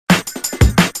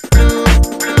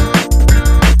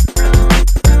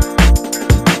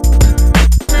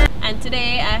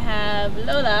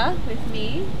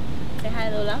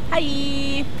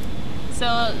Hi.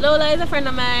 So Lola is a friend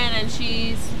of mine, and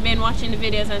she's been watching the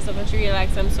videos and stuff, and she really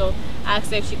likes them. So I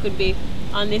asked her if she could be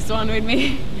on this one with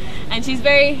me. And she's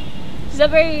a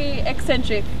very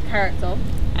eccentric character,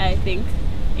 I think.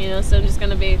 You know, so I'm just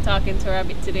gonna be talking to her a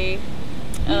bit today.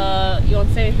 You want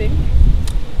to say anything?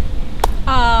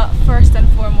 First and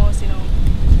foremost,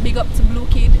 big up to Blue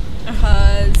Kid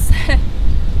because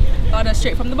got us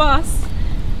straight from the boss,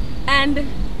 and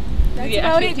that's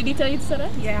about it. Did he tell you to say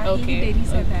that? Yeah, okay. he did. He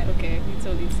said that. Okay, he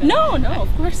told you to say No, that. no,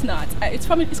 of course not. It's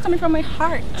coming from my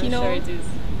heart. I'm sure it is.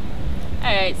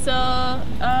 All right, so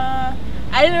I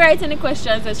didn't write any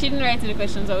questions, and she didn't write any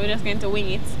questions, so we're just going to wing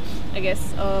it, I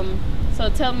guess. So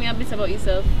tell me a bit about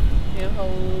yourself. You know, how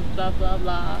blah blah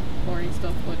blah, boring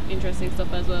stuff, but interesting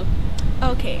stuff as well.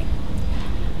 Okay,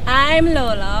 I'm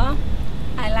Lola.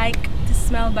 I like to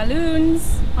smell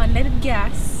balloons, unleaded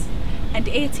gas, and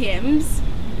ATMs,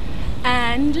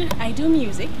 and I do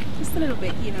music just a little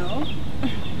bit.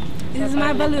 This is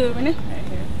my balloon.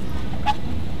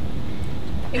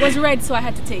 It was red, so I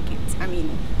had to take it. I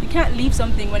mean, you can't leave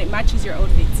something when it matches your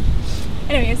outfit.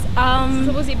 Anyways,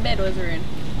 Suppose your bed was red.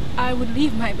 I would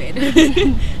leave my bed.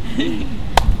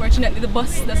 Fortunately, the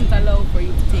bus doesn't allow for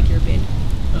you to take your bed.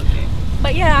 Okay.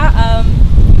 But yeah,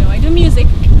 I do music.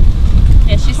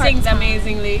 Yeah, she sings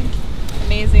amazingly.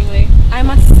 Amazingly. I'm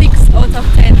a 6 out of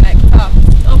 10, like top.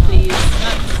 Oh please,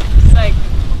 that's like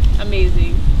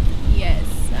amazing. Yes,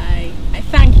 I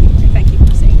thank you. I thank you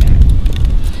for saying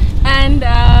that. And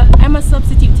I'm a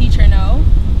substitute teacher now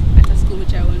at a school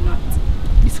which I will not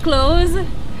disclose.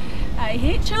 I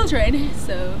hate children,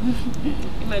 so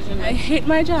Imagine that. I hate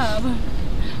my job.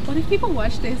 What if people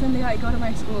watch this and they go to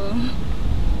my school?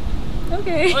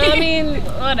 Okay. Well, I mean,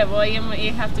 whatever. You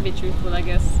have to be truthful, I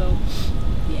guess. So.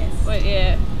 Yes. But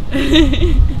yeah.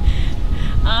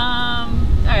 All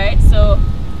right. So,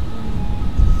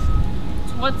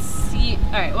 what's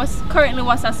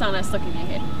that song that's stuck in your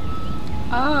head?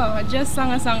 Oh, I just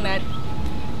sang a song that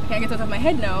I can't get out of my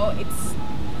head now. It's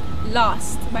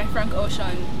Lost by Frank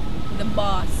Ocean, the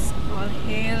boss. All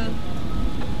hail.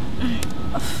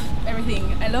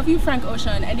 Everything. I love you, Frank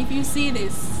Ocean, and if you see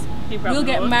this, we'll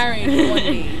get married one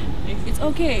day. It's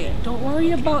okay. Don't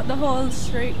worry about the whole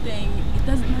straight thing. It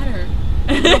doesn't matter.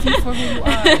 I love you for who you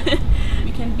are.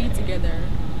 We can be together.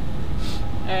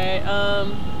 Alright,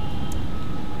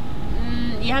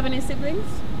 you have any siblings?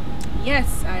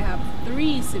 Yes, I have had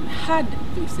three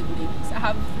siblings.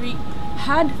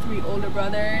 Had three older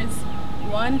brothers.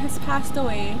 One has passed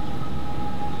away,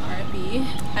 RIP,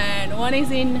 and one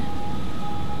is in.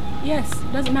 Yes,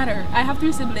 doesn't matter. I have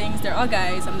 3 siblings. They're all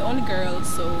guys. I'm the only girl,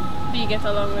 so. Do you get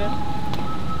along with them?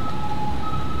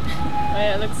 Oh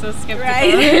yeah, it looks so skeptical.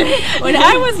 Right. When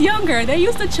I was younger, they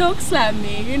used to choke slam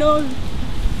me. You're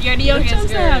the youngest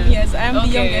girl. Yes, I'm the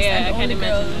youngest and I only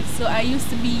girl. imagine. So I used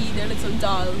to be their little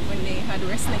doll when they had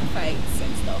wrestling fights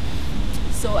and stuff.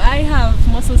 So I have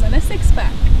muscles and a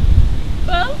 6-pack.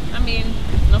 Well, I mean,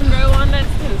 no girl want that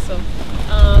too. So,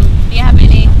 do you have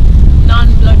any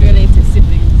non-blood related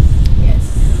siblings? Yes.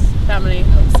 Family.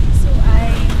 So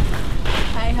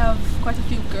I have quite a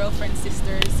few girlfriend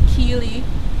sisters. Keely,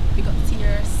 big up to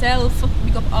yourself,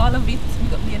 big up all of it,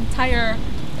 big up the entire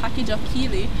package of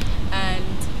Keely. And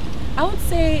I would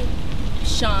say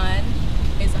Sean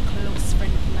is a close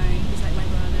friend of mine. He's like my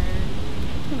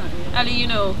brother. Not really. Ali, you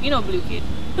know Blue Kid.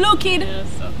 Blue Kid, Yeah,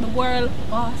 so. the world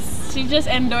boss. She just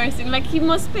endorsing, like, he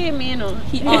must pay me,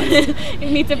 He ought. You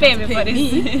need to pay me for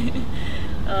this.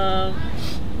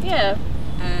 Yeah.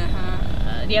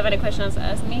 Do you have any questions to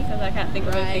ask me? Because I can't think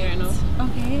of anything right now.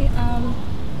 Okay.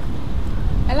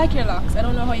 I like your locks. I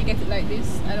don't know how you get it like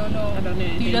this. I don't know. I don't know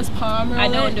anything. Do you just palm roll I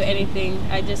don't it? do anything.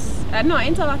 I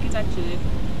interlock it actually.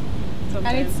 Sometimes.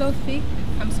 And it's so thick.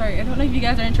 I'm sorry. I don't know if you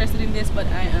guys are interested in this, but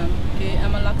I am. Okay,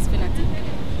 I'm a locks fanatic.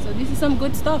 So this is some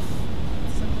good stuff.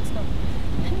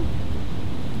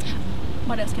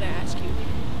 What else can I ask you?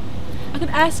 I could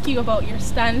ask you about your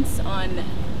stance on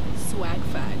swag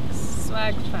fags.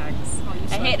 Swag fags.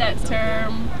 I swag hate that fags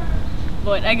term,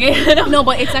 but again, no,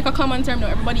 but it's like a common term. No,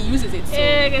 everybody uses it. So.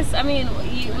 Yeah, I guess. I mean, what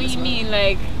you mean,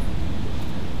 like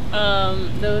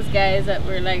those guys that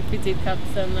were like fitted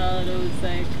caps and all those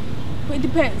like. Well, it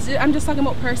depends. I'm just talking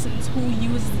about persons who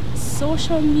use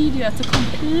social media to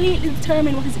completely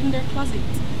determine what is in their closet.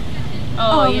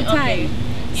 All the time. Okay.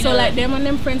 So like them and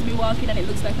them friends be walking and it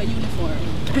looks like a uniform.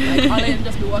 Like all of them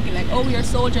just be walking like, oh, we are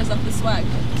soldiers of the swag.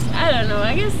 I don't know.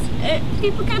 I guess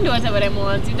people can do whatever they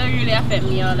want. It don't really affect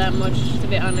me all that much, to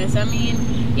be honest. I mean,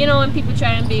 when people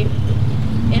try and be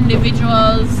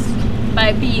individuals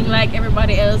by being like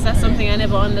everybody else, that's something I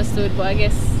never understood. But I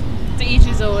guess to each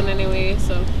his own anyway.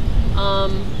 So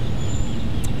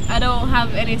I don't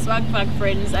have any swag pack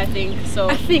friends, I think. So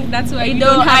I think that's why you you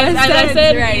don't, don't have as I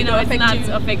said, right, you know, it's not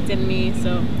you. affecting me,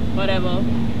 so whatever.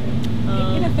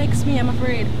 It affects me, I'm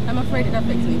afraid. I'm afraid it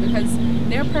affects me because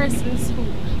there are persons who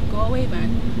go away,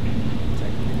 man.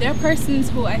 There are persons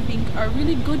who I think are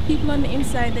really good people on the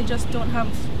inside, they just don't have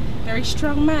very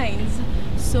strong minds.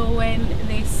 So when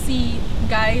they see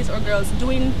guys or girls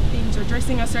doing things or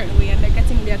dressing a certain way and they're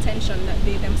getting the attention that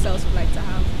they themselves would like to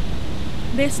have,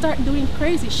 they start doing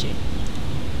crazy shit.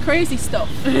 Crazy stuff.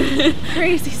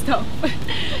 Crazy stuff.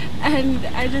 And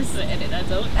I just edit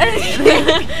that out.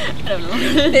 I don't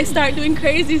know. They start doing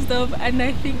crazy stuff and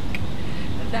I think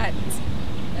that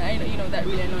that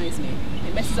really annoys me.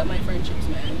 It messes up my friendships,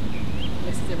 man. It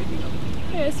messes everything up.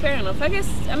 Yeah, it's fair enough. I guess,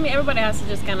 I mean, everybody has to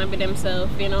just kind of be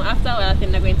themselves, you know. After a while, I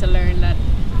think they're going to learn that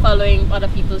following other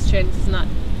people's trends is not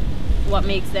what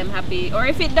makes them happy. Or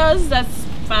if it does, that's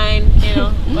fine, you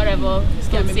know, whatever.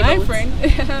 Just get me my friend.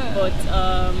 But,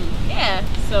 yeah,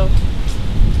 so,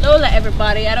 Lola,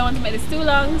 everybody. I don't want to make this too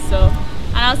long, so.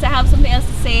 I also have something else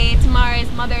to say. Tomorrow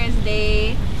is Mother's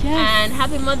Day. Yes. And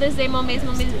happy Mother's Day, Mom. It's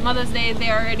Mother's Day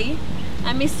there already.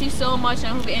 I miss you so much. I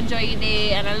hope you enjoy your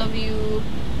day, and I love you.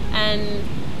 And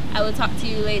I will talk to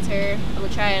you later. I will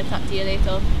try and talk to you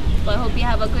later. But I hope you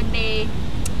have a good day.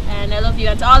 And I love you.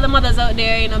 And to all the mothers out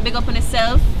there, you know, big up on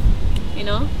yourself. You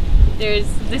know,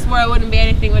 this world wouldn't be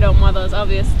anything without mothers,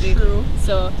 obviously. True.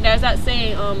 So there's that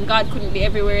saying, God couldn't be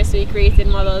everywhere, so He created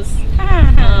mothers.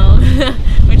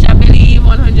 Which I believe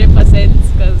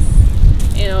 100%,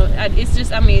 because you know it's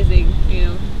just amazing. You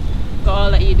know, for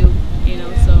all that you do. You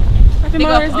know, so happy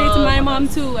Mother's Day to my mom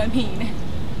too. I mean.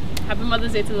 Happy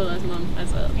Mother's Day to Lola's mom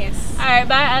as well. Yes. Alright,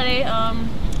 bye Ali.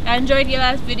 I enjoyed your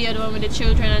last video, the one with the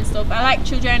children and stuff. I like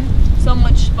children so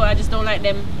much, but I just don't like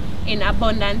them in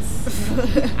abundance.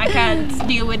 I can't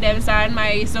deal with them, so I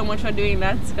admire you so much for doing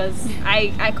that, because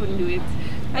I couldn't do it.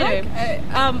 Anyway.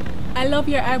 I love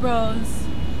your eyebrows,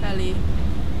 Ali.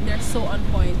 They're so on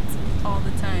point all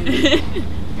the time.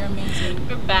 You're amazing.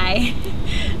 Bye.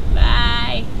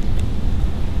 Bye.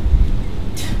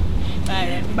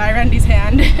 Bye. By Randy's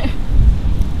hand.